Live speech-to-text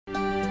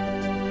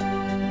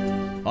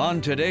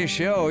On today's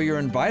show, you're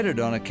invited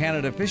on a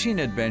Canada fishing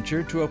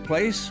adventure to a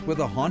place with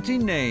a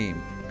haunting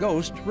name,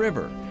 Ghost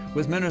River,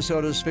 with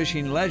Minnesota's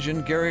fishing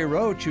legend Gary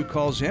Roach, who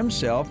calls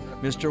himself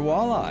Mr.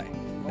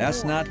 Walleye.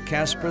 That's not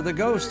Casper the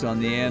Ghost on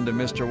the end of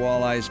Mr.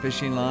 Walleye's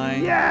fishing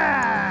line.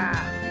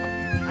 Yeah!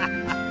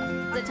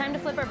 Is it time to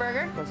flip our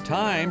burger?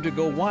 Time to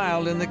go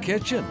wild in the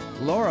kitchen.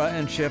 Laura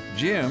and Chef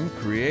Jim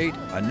create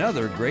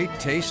another great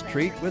taste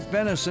treat with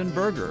venison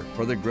burger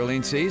for the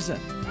grilling season.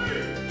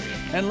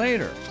 And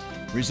later,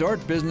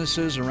 resort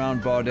businesses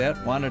around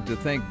Baudette wanted to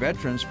thank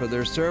veterans for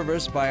their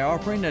service by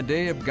offering a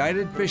day of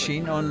guided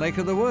fishing on Lake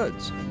of the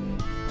Woods.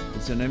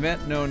 It's an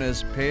event known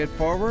as Pay It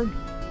Forward.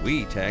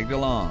 We tagged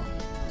along.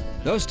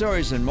 Those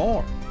stories and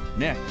more,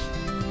 next.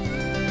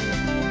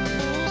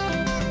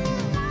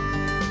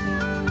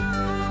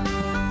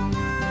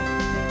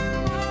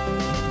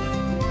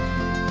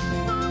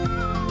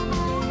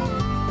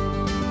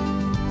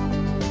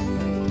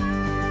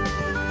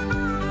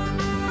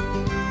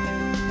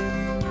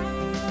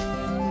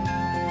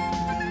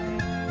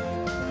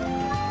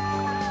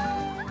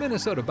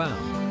 Minnesota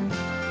Bound.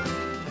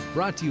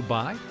 Brought to you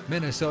by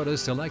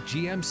Minnesota's select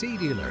GMC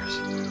dealers.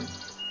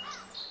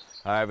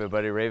 Hi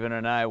everybody, Raven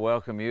and I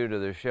welcome you to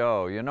the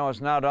show. You know,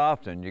 it's not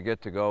often you get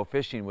to go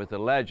fishing with a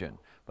legend,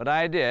 but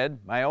I did,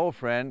 my old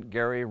friend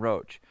Gary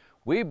Roach.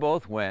 We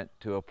both went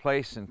to a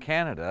place in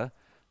Canada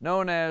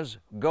known as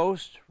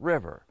Ghost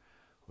River.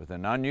 With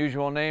an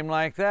unusual name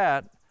like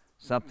that,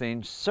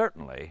 something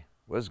certainly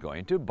was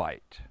going to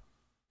bite.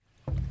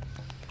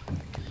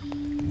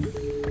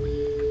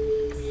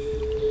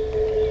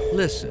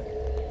 Listen.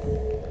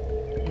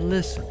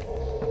 Listen.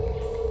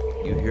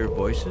 You hear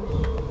voices?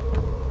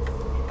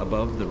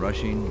 Above the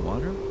rushing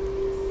water?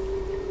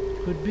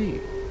 Could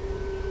be.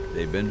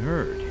 They've been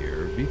heard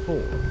here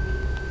before.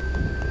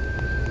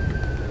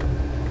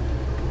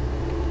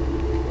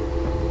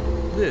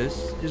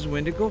 This is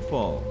Wendigo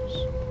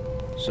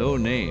Falls, so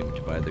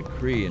named by the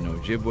Cree and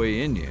Ojibwe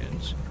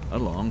Indians a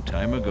long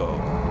time ago.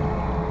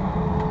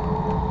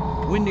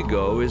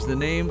 Wendigo is the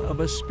name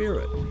of a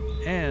spirit,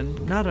 and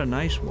not a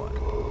nice one.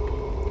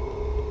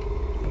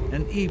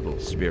 An evil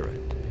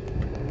spirit.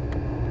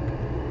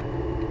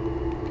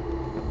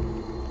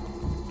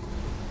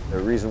 The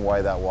reason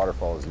why that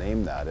waterfall is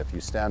named that, if you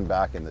stand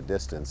back in the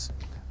distance,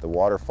 the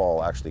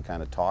waterfall actually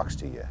kind of talks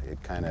to you.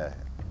 It kind of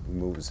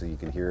moves so you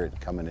can hear it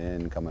coming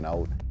in, coming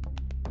out.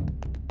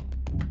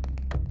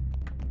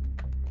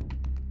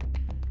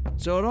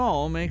 So it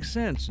all makes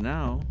sense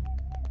now.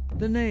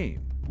 The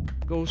name,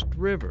 Ghost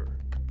River,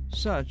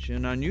 such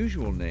an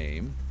unusual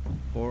name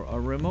for a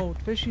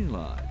remote fishing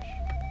lodge.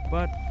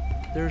 But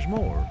there's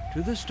more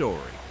to the story.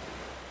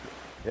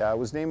 Yeah, it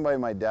was named by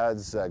my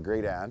dad's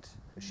great aunt.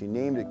 She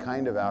named it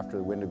kind of after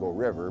the Wendigo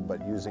River,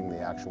 but using the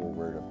actual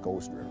word of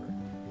Ghost River.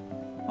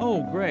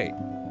 Oh, great.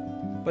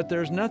 But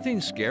there's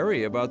nothing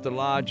scary about the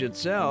lodge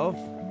itself.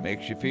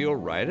 Makes you feel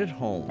right at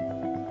home.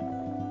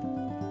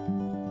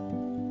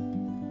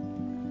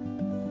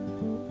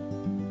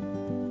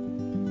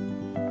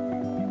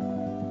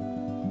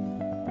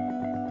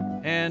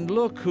 And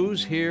look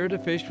who's here to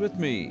fish with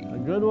me. A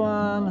good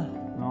one.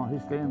 No,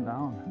 he's staying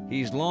down.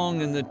 He's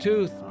long in the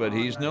tooth, but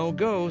he's no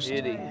ghost.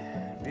 Beauty.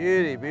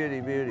 Beauty, beauty,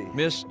 beauty.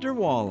 Mr.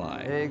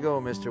 Walleye. There you go,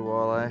 Mr.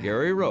 Walleye.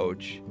 Gary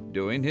Roach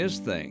doing his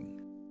thing.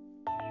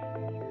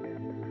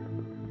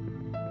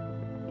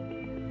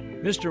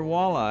 Mr.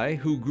 Walleye,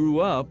 who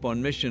grew up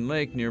on Mission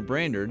Lake near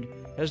Brainerd,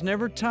 has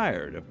never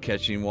tired of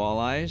catching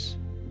walleyes.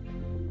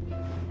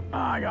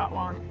 I got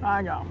one.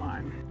 I got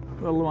mine.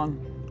 Little one.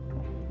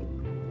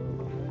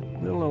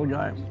 Little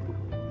guy.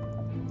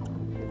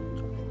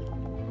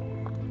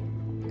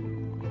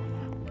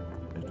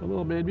 Just a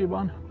little baby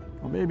one.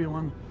 A baby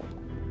one.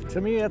 To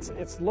me,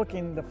 it's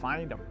looking to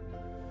find them.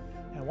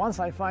 And once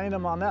I find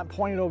them on that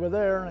point over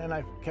there and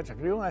I catch a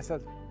few, and I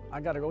said, I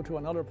got to go to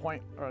another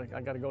point, or I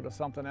got to go to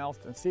something else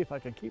and see if I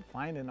can keep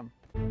finding them.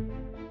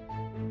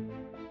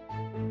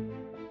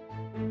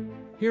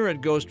 Here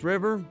at Ghost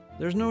River,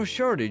 there's no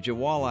shortage of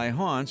walleye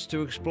haunts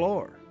to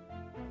explore.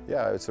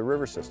 Yeah, it's a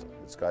river system.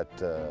 It's got,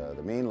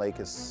 the main lake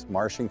is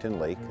Marshington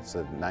Lake. It's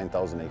a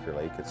 9,000 acre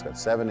lake. It's got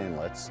 7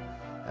 inlets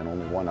and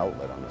only 1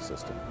 outlet on the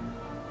system.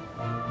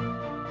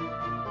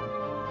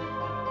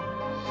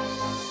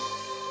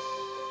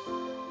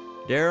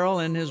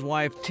 Daryl and his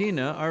wife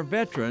Tina are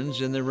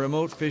veterans in the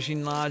remote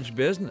fishing lodge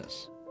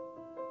business.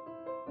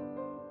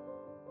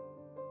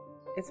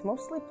 It's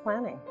mostly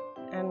planning,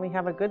 and we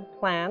have a good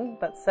plan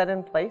that's set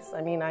in place.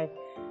 I mean, I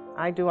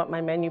do up my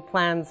menu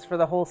plans for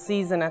the whole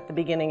season at the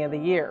beginning of the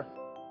year.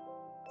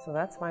 So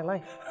that's my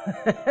life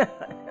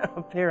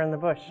up here in the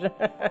bush.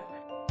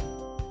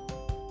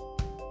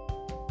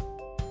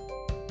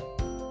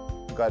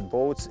 We've got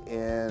boats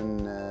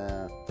in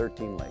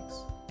 13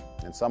 lakes.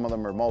 And some of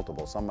them are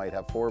multiple. Some might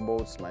have 4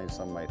 boats,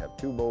 some might have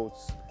 2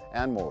 boats,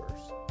 and motors.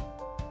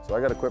 So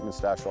I got equipment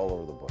stashed all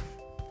over the bush.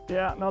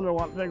 Yeah, another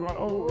one, big one.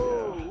 Oh,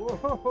 Whoa.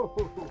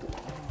 Oh,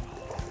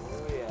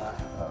 yeah.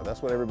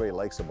 That's what everybody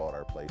likes about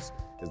our place,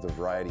 is the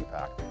variety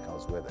pack that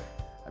comes with it.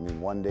 I I mean,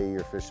 one day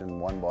you're fishing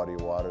one body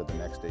of water, the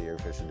next day you're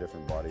fishing a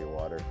different body of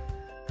water.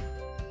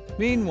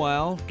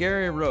 Meanwhile,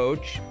 Gary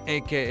Roach,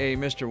 aka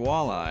Mr.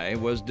 Walleye,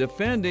 was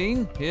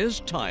defending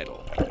his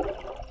title.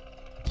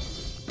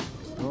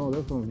 Oh,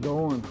 this one's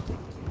going.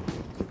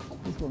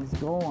 This one's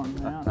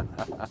going, man.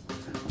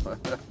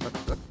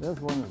 This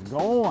one is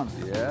going.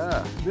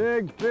 Yeah.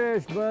 Big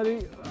fish,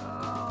 buddy.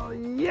 Oh,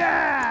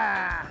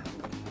 yeah!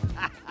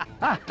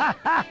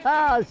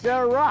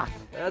 Sure rock.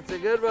 That's a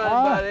good one,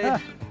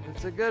 buddy.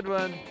 It's a good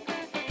one.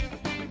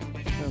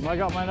 I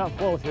got mine up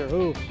close here.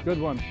 Ooh, good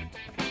one.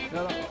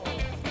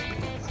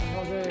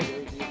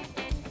 Okay.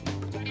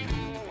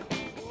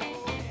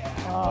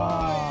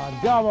 Ah,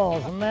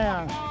 doubles,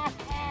 man.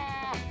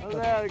 How's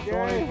that,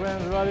 Gary? 20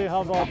 friends, buddy.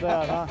 How about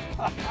that, huh?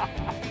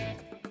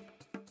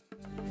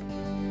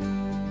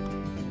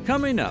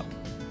 Coming up,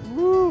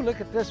 Woo,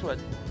 look at this one.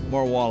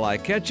 more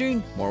walleye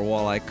catching, more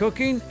walleye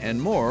cooking, and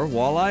more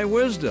walleye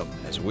wisdom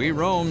as we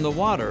roam the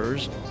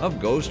waters of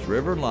Ghost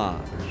River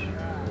Lodge.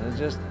 It's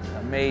just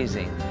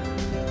amazing.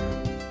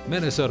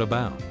 Minnesota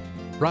Bound.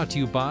 Brought to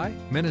you by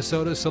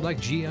Minnesota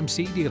Select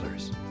GMC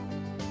dealers.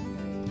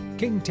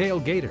 Kingtail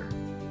Gator.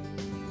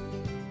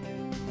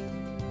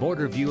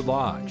 Borderview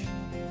Lodge.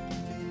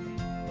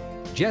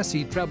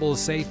 Jesse Treble's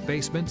Safe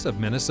Basements of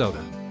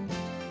Minnesota.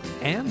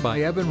 And by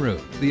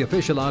Evinrude, the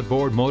official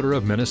outboard motor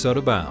of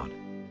Minnesota Bound.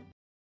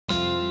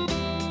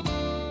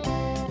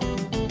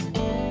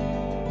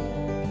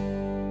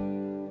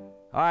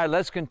 All right,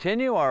 let's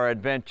continue our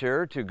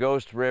adventure to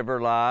Ghost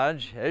River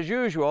Lodge. As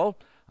usual,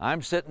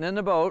 I'm sitting in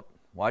the boat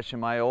watching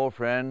my old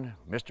friend,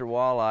 Mr.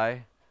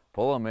 Walleye,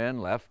 pull them in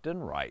left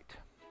and right.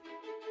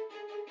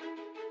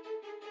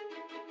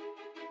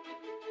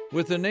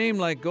 With a name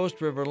like Ghost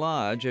River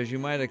Lodge, as you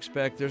might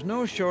expect, there's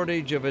no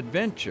shortage of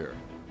adventure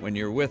when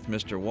you're with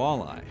Mr.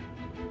 Walleye.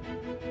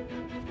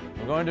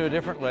 We're going to a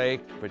different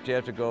lake, but you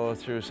have to go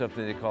through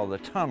something they call the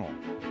tunnel.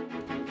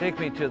 Take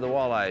me to the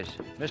walleyes.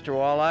 Mr.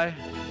 Walleye?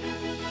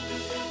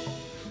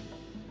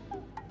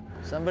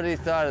 Somebody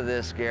thought of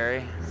this,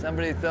 Gary.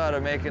 Somebody thought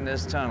of making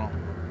this tunnel.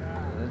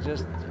 It's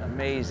just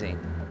amazing.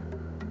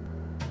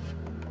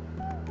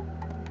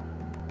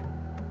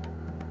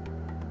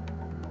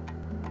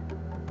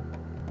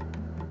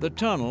 The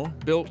tunnel,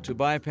 built to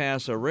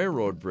bypass a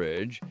railroad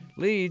bridge,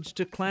 leads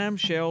to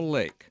Clamshell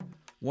Lake,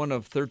 one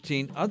of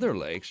 13 other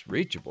lakes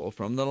reachable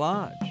from the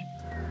lodge.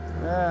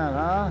 Man,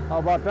 huh? How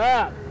about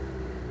that?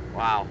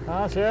 Wow.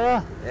 Huh,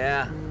 Sarah?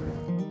 Yeah.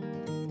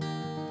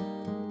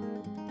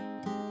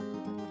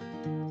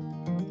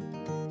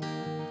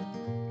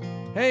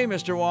 Hey,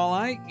 Mr.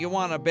 Walleye, you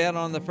want to bet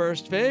on the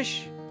first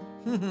fish?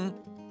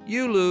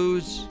 You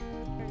lose.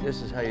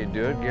 This is how you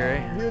do it,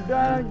 Gary. You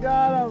done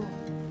got him.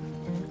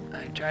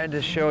 I tried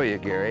to show you,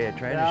 Gary. I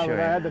tried to Yeah, show but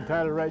I had you. to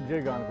tie the right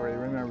jig on for you.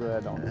 Remember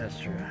that, don't you? That's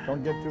true.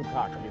 Don't get too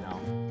cocky now.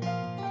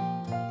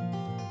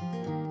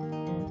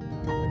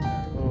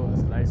 Oh,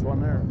 that's a nice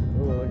one there.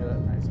 Oh, look at that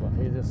nice one.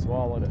 He just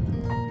swallowed it.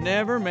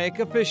 Never make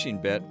a fishing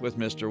bet with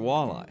Mr.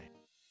 Walleye.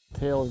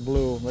 Tail's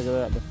blue. Look at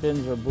that. The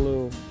fins are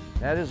blue.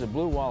 That is a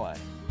blue walleye.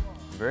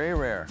 Very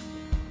rare.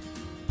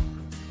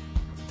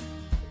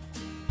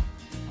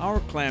 Our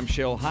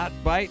clamshell hot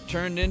bite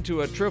turned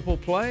into a triple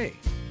play.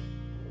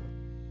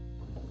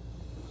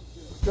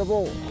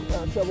 Double.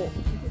 Double.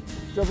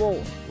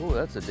 Double. Ooh,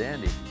 that's a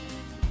dandy.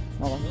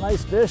 Oh,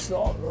 nice fish,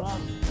 though.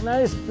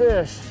 Nice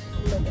fish.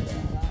 Look at that.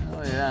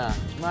 Oh yeah.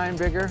 Is mine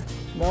bigger?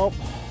 Nope.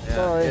 Yeah,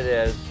 Sorry. it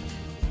is.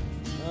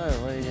 All right,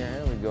 well, yeah,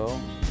 here we go.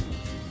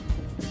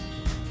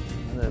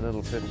 Another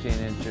little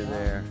 15-incher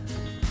there.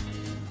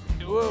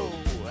 Whoa.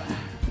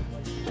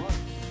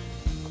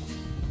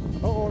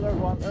 Oh, there's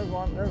one. There's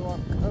one. There's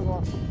one. There's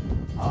one.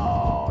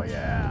 Oh,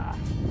 yeah.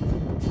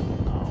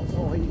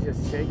 Oh, he's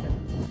just shaking.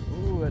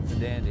 Ooh, that's a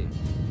dandy.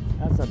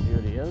 That's a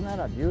beauty. Isn't that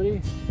a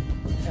beauty?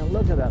 And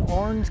look at that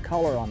orange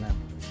color on them.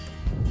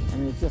 I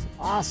mean, it's just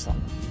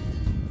awesome.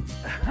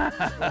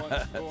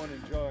 Go and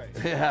enjoy.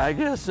 Yeah, I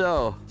guess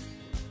so.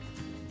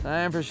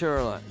 Time for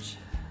shore lunch.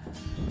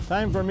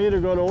 Time for me to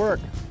go to work.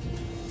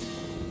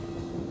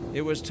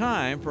 It was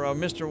time for a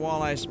Mr.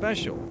 Walleye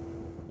special.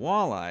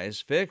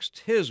 Walleyes fixed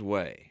his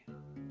way.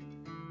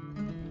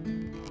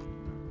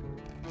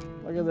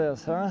 Look at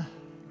this, huh?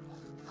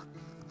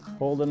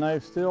 Hold the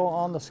knife still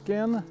on the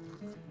skin,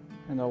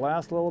 and the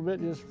last little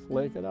bit, just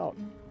flake it out.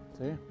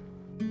 See?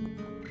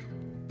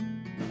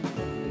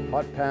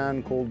 Hot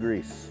pan, cold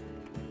grease.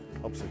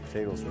 Helps the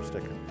potatoes from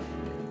sticking.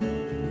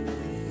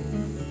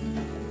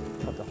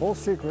 But the whole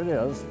secret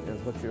is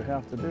what you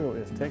have to do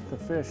is take the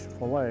fish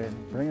fillet,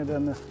 bring it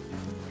in this,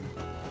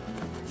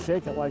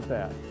 shake it like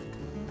that,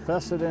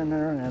 press it in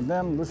there, and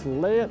then just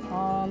lay it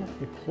on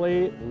a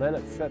plate, let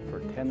it sit for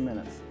 10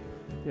 minutes.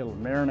 It'll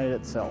marinate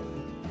itself.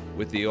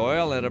 With the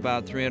oil at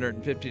about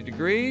 350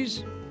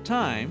 degrees,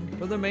 time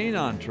for the main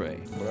entree.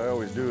 What I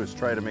always do is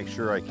try to make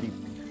sure I keep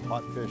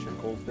hot fish and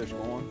cold fish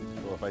going.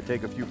 So if I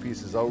take a few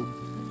pieces out,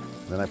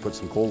 then I put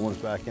some cold ones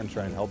back in,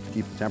 try and help to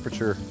keep the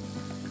temperature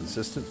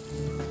consistent.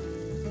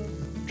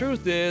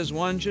 Truth is,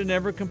 one should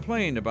never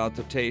complain about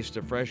the taste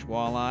of fresh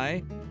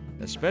walleye,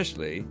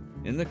 especially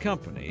in the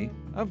company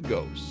of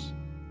ghosts.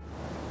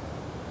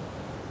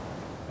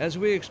 As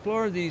we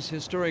explored these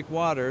historic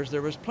waters,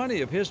 there was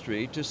plenty of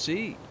history to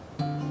see.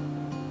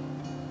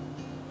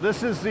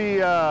 This is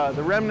the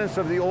remnants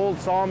of the old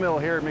sawmill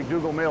here at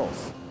McDougall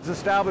Mills. It was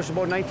established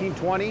about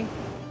 1920.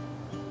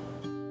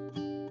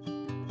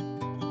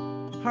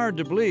 Hard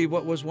to believe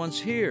what was once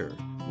here.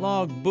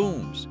 Log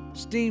booms,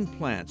 steam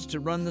plants to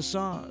run the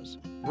saws,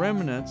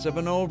 remnants of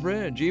an old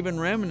bridge, even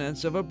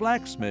remnants of a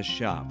blacksmith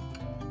shop,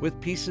 with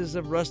pieces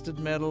of rusted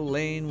metal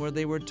laying where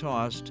they were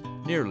tossed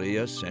nearly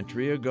a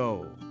century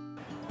ago.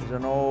 There's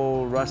an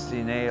old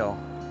rusty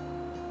nail.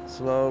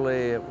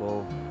 Slowly it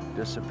will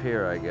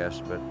disappear, I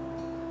guess, but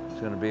it's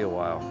going to be a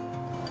while.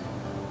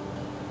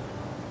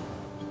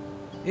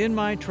 In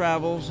my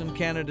travels in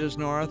Canada's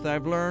north,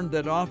 I've learned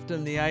that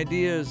often the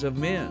ideas of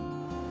men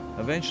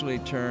eventually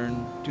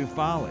turn to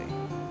folly,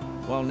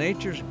 while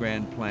nature's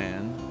grand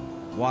plan,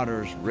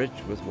 waters rich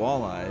with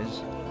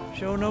walleyes,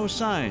 show no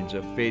signs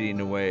of fading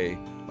away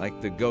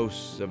like the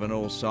ghosts of an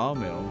old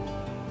sawmill.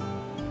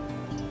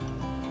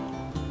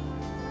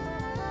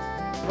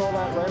 Throw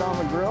that right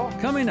on the grill.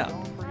 Coming up,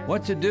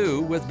 what to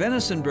do with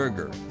venison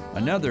burger,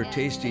 another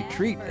tasty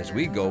treat as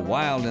we go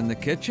wild in the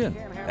kitchen.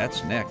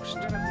 That's next.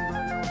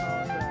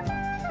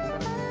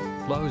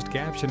 Closed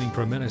captioning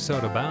from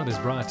Minnesota Bound is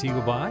brought to you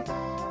by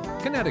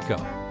Connecticut.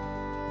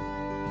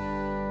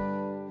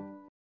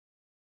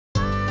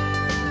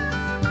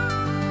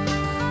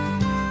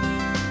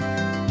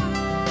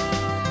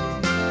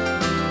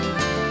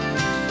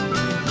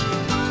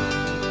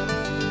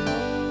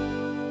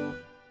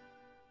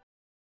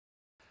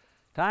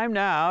 Time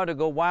now to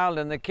go wild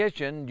in the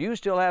kitchen. Do you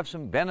still have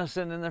some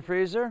venison in the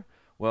freezer?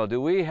 Well,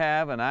 do we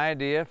have an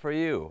idea for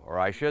you? Or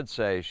I should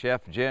say,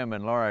 Chef Jim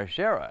and Laura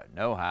Shera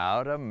know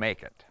how to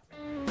make it.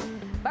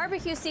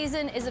 Barbecue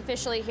season is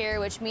officially here,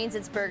 which means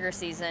it's burger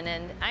season.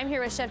 And I'm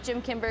here with Chef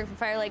Jim Kimberg from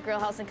Firelight Grill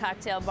House and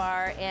Cocktail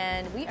Bar,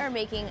 and we are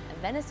making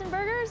venison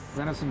burgers?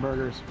 Venison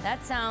burgers.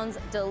 That sounds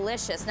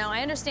delicious. Now,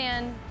 I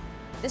understand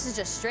this is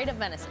just straight up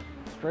venison.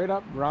 Straight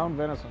up ground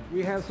venison.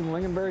 We have some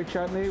lingonberry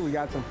chutney, we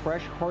got some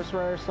fresh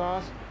horseradish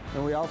sauce,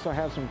 and we also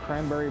have some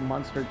cranberry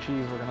Munster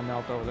cheese we're gonna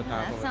melt over the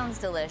top of it. That sounds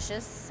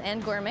delicious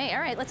and gourmet. All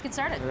right, let's get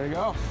started. There you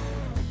go.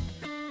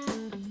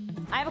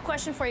 I have a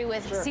question for you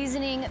with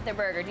seasoning the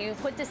burger. Do you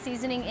put the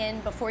seasoning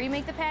in before you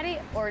make the patty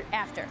or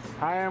after?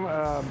 I am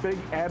a big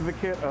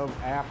advocate of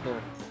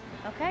after.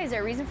 Okay, is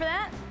there a reason for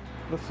that?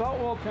 The salt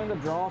will tend to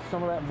draw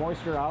some of that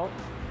moisture out,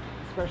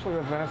 especially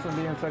with venison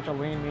being such a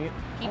lean meat.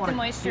 Keep the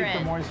moisture in. Keep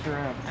the moisture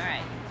in. All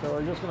right. So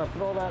we're just gonna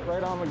throw that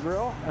right on the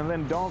grill, and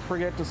then don't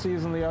forget to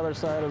season the other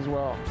side as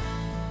well.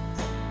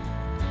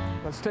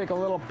 Let's take a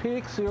little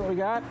peek, see what we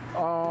got.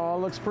 Oh,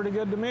 looks pretty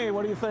good to me.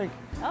 What do you think?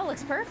 Oh,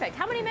 looks perfect.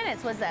 How many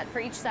minutes was that for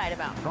each side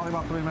about? Probably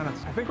about 3 minutes.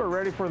 I think we're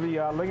ready for the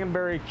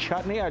lingonberry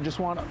chutney. I just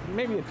want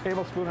maybe a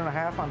tablespoon and a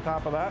half on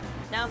top of that.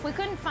 Now, if we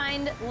couldn't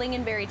find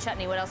lingonberry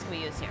chutney, what else can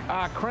we use here?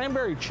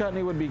 Cranberry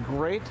chutney would be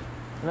great.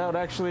 And that would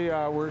actually,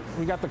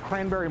 we got the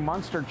cranberry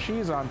Munster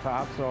cheese on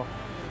top, so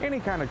any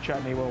kind of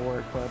chutney will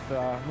work, but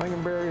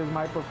lingonberry is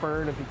my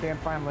preferred. If you can't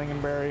find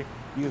lingonberry,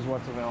 use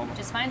what's available.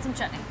 Just find some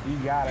chutney. You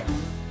got it.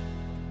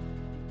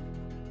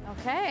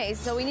 Okay,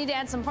 so we need to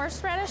add some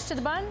horseradish to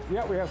the bun?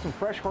 Yeah, we have some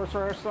fresh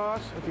horseradish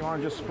sauce. If you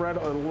want to just spread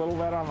a little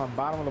bit on the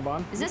bottom of the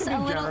bun. Is this you can a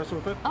be little? generous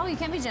with it. Oh, you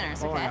can be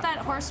generous. Okay, Oh, yeah. I thought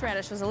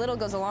horseradish was a little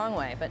goes a long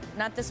way, but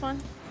not this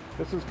one.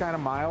 This is kind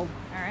of mild,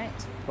 All right.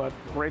 but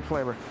great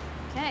flavor.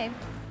 Okay.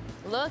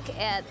 Look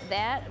at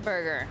that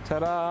burger.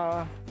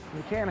 Ta-da!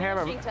 You can't have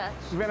a Finishing touch.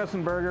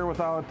 venison burger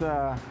without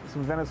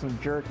some venison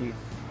jerky.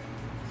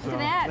 Look So,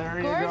 at there that.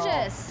 you go.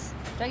 Gorgeous.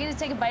 Do I get to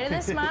take a bite of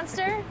this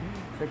monster?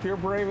 If you're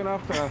brave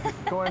enough to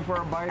go in for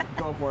a bite,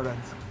 go for it.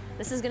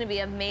 This is going to be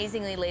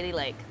amazingly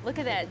ladylike. Look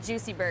at that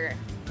juicy burger.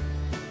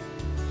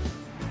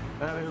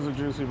 That is a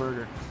juicy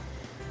burger.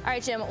 All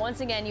right, Jim,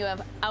 once again, you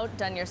have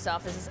outdone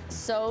yourself. This is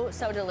so,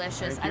 so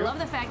delicious. Thank I you. love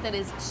the fact that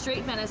it's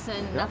straight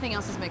venison, nothing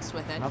else is mixed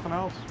with it. Nothing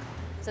else.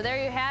 So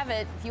there you have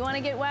it. If you want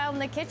to get wild in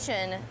the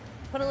kitchen,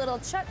 put a little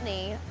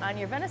chutney on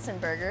your venison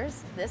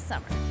burgers this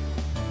summer.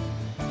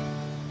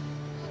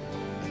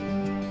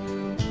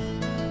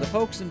 The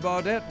folks in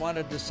Baudette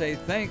wanted to say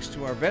thanks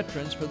to our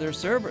veterans for their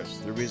service.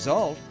 The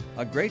result,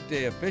 a great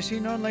day of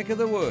fishing on Lake of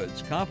the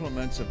Woods.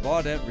 Compliments of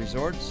Baudette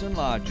Resorts and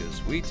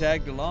Lodges. We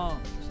tagged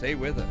along. Stay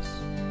with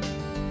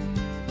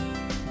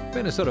us.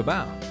 Minnesota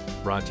Bound,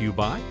 brought to you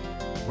by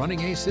Running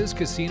Aces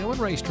Casino and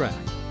Racetrack,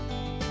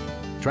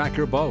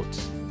 Tracker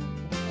Boats,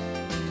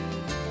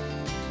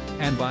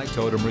 and by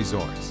Totem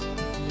Resorts.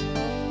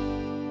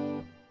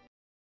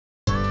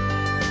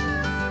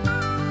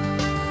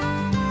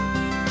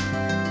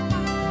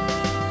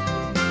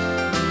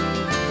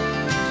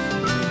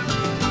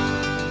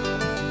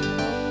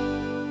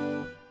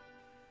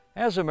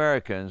 As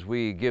Americans,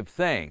 we give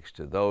thanks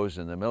to those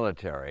in the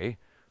military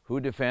who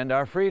defend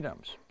our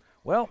freedoms.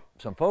 Well,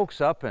 some folks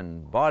up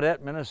in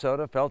Baudette,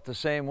 Minnesota felt the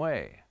same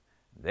way.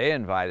 They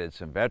invited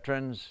some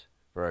veterans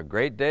for a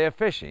great day of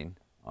fishing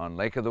on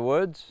Lake of the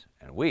Woods,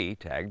 and we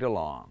tagged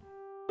along.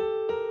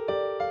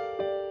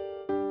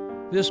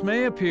 This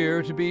may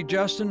appear to be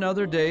just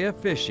another day of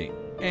fishing.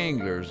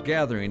 Anglers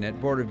gathering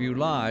at Borderview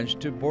Lodge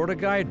to board a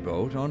guide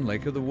boat on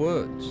Lake of the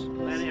Woods.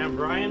 Lanny, I'm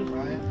Brian,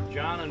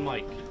 John, and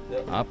Mike.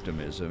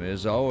 Optimism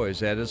is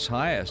always at its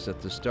highest at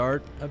the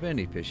start of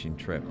any fishing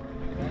trip.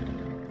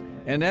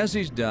 And as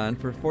he's done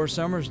for 4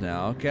 summers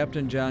now,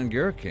 Captain John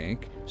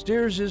Gierkink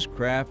steers his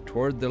craft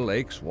toward the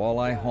lake's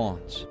walleye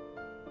haunts.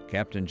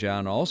 Captain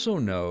John also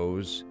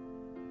knows,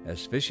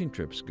 as fishing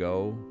trips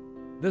go,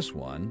 this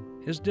one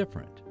is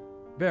different,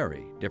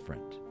 very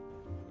different.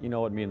 You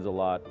know, it means a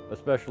lot,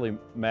 especially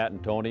Matt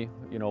and Tony.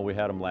 You know, we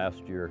had them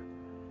last year,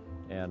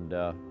 and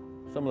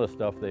some of the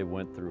stuff they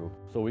went through,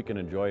 so we can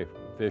enjoy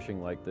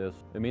fishing like this.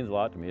 It means a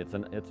lot to me. It's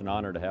an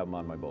honor to have them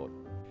on my boat.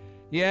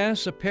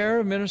 Yes, a pair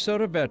of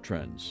Minnesota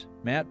veterans,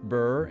 Matt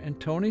Burr and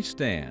Tony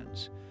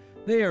Stans.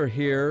 They are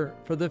here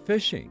for the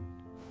fishing.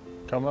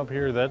 Come up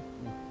here, that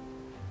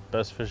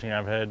best fishing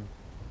I've had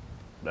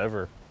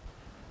ever.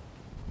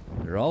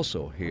 They're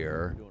also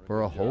here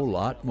for a whole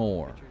lot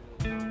more.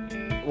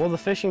 Well, the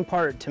fishing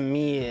part to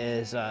me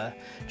is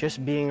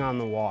just being on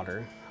the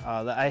water.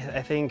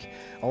 I think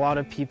a lot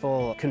of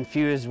people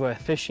confuse with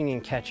fishing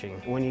and catching.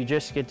 When you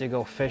just get to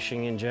go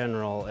fishing in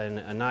general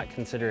and not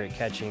consider it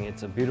catching,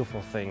 it's a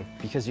beautiful thing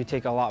because you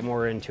take a lot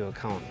more into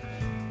account.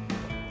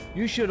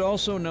 You should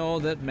also know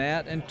that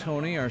Matt and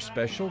Tony are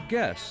special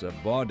guests of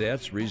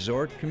Baudette's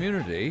resort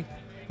community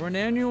for an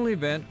annual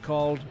event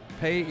called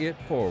Pay It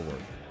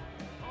Forward.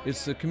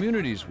 It's the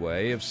community's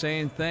way of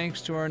saying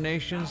thanks to our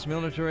nation's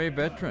military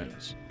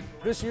veterans.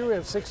 This year we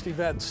have 60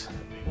 vets,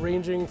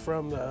 ranging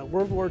from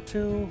World War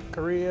II,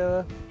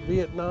 Korea,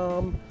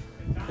 Vietnam,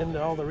 and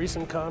all the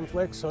recent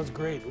conflicts, so it's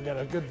great. We got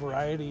a good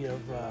variety of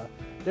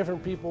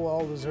different people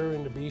all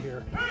deserving to be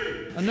here.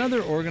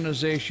 Another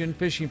organization,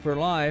 Fishing for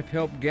Life,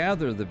 helped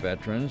gather the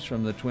veterans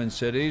from the Twin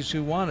Cities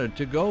who wanted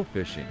to go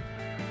fishing.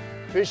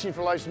 Fishing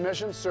for Life's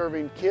mission,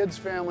 serving kids,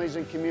 families,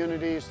 and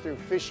communities through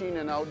fishing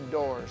and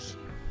outdoors.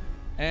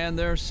 And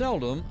there's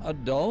seldom a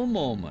dull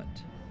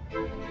moment.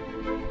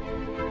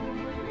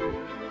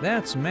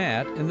 That's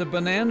Matt in the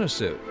banana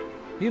suit.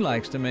 He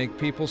likes to make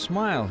people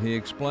smile, he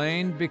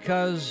explained,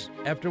 because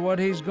after what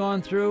he's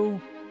gone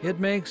through, it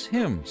makes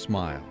him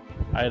smile.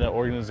 I had an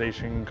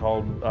organization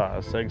called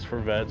Segs for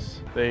Vets.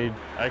 They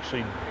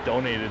actually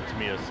donated to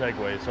me a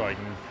Segway so I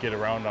can get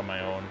around on my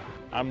own.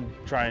 I'm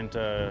trying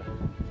to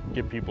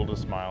get people to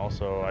smile,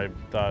 so I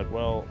thought,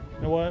 well,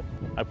 you know what?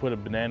 I put a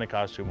banana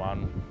costume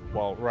on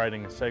while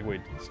riding a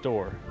Segway to the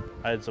store.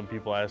 I had some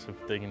people ask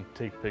if they can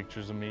take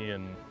pictures of me,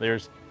 and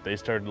they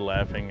started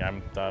laughing. I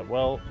thought,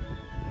 well,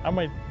 I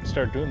might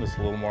start doing this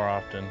a little more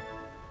often.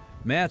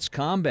 Matt's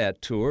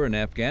combat tour in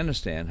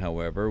Afghanistan,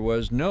 however,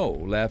 was no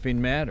laughing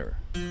matter.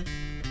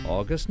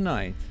 August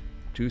 9th,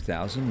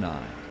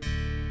 2009.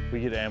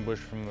 We get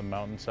ambushed from the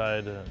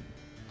mountainside. A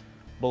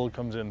bullet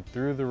comes in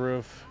through the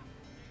roof,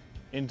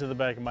 into the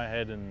back of my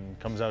head, and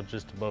comes out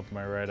just above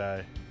my right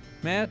eye.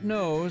 Matt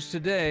knows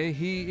today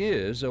he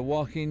is a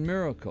walking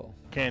miracle.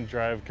 Can't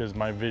drive because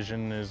my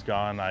vision is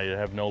gone. I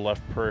have no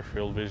left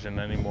peripheral vision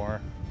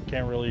anymore.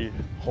 Can't really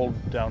hold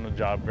down a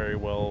job very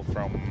well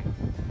from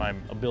my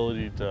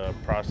ability to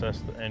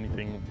process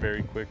anything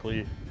very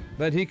quickly.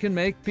 But he can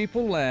make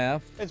people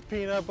laugh. It's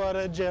peanut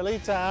butter jelly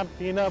time,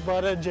 peanut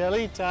butter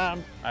jelly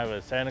time. I have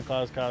a Santa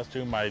Claus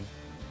costume. I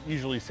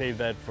usually save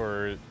that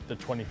for the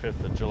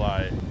 25th of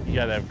July. You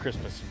gotta have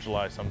Christmas in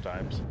July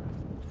sometimes.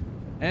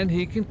 And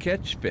he can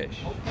catch fish.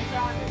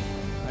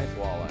 Nice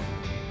walleye.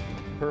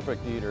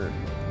 Perfect eater.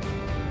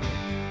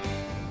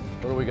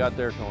 What do we got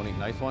there, Tony?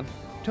 Nice one?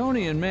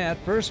 Tony and Matt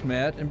first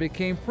met and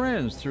became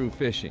friends through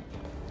fishing.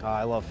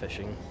 I love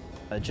fishing.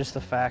 Just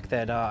the fact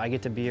that I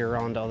get to be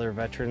around other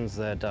veterans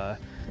that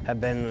have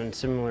been in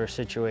similar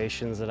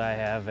situations that I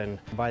have, and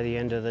by the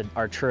end of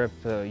our trip,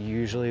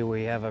 usually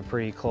we have a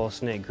pretty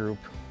close-knit group.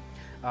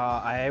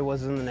 I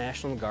was in the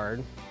National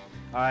Guard.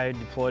 I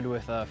deployed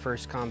with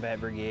 1st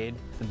Combat Brigade.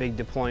 The big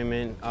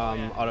deployment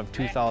out of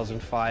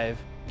 2005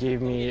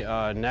 gave me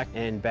neck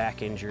and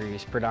back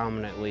injuries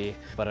predominantly,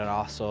 but it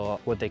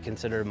also what they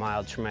consider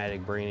mild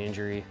traumatic brain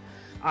injury.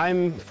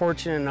 I'm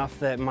fortunate enough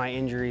that my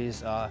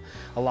injuries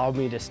allowed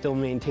me to still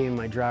maintain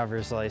my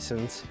driver's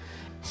license.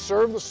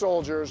 Serve the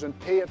soldiers and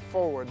pay it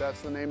forward,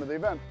 that's the name of the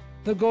event.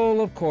 The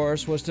goal, of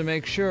course, was to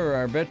make sure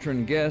our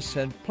veteran guests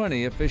had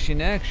plenty of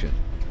fishing action.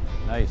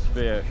 Nice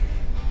fish.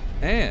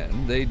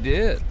 And they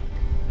did.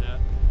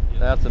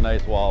 That's a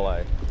nice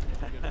walleye.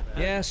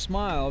 Yeah,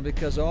 smile,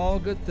 because all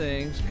good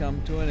things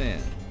come to an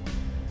end.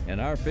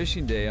 And our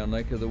fishing day on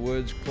Lake of the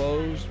Woods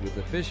closed with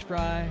a fish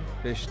fry,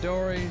 fish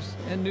stories,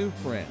 and new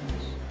friends.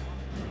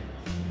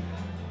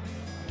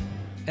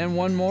 And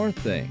one more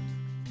thing.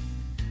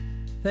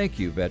 Thank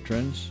you,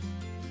 veterans.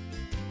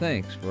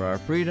 Thanks for our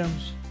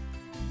freedoms,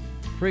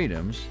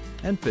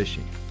 and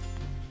fishing.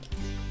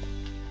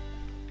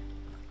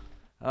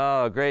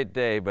 Oh, great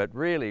day, but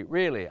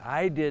really,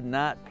 I did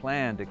not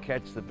plan to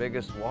catch the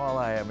biggest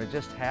walleye. I mean, it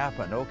just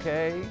happened,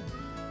 okay?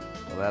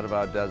 Well, that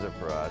about does it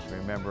for us.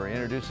 Remember,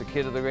 introduce a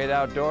kid to the great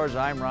outdoors.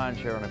 I'm Ron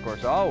Sherrill, and of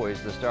course,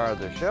 always the star of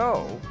the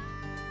show,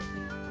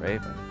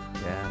 Raven.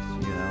 Yes,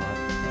 you know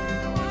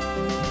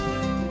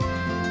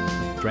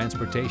it.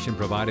 Transportation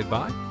provided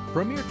by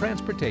Premier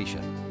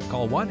Transportation.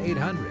 Call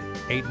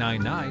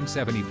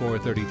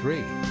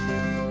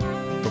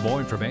 1-800-899-7433. For more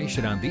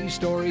information on these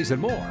stories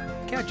and more,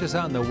 catch us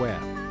on the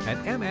web at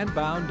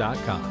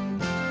mnbound.com.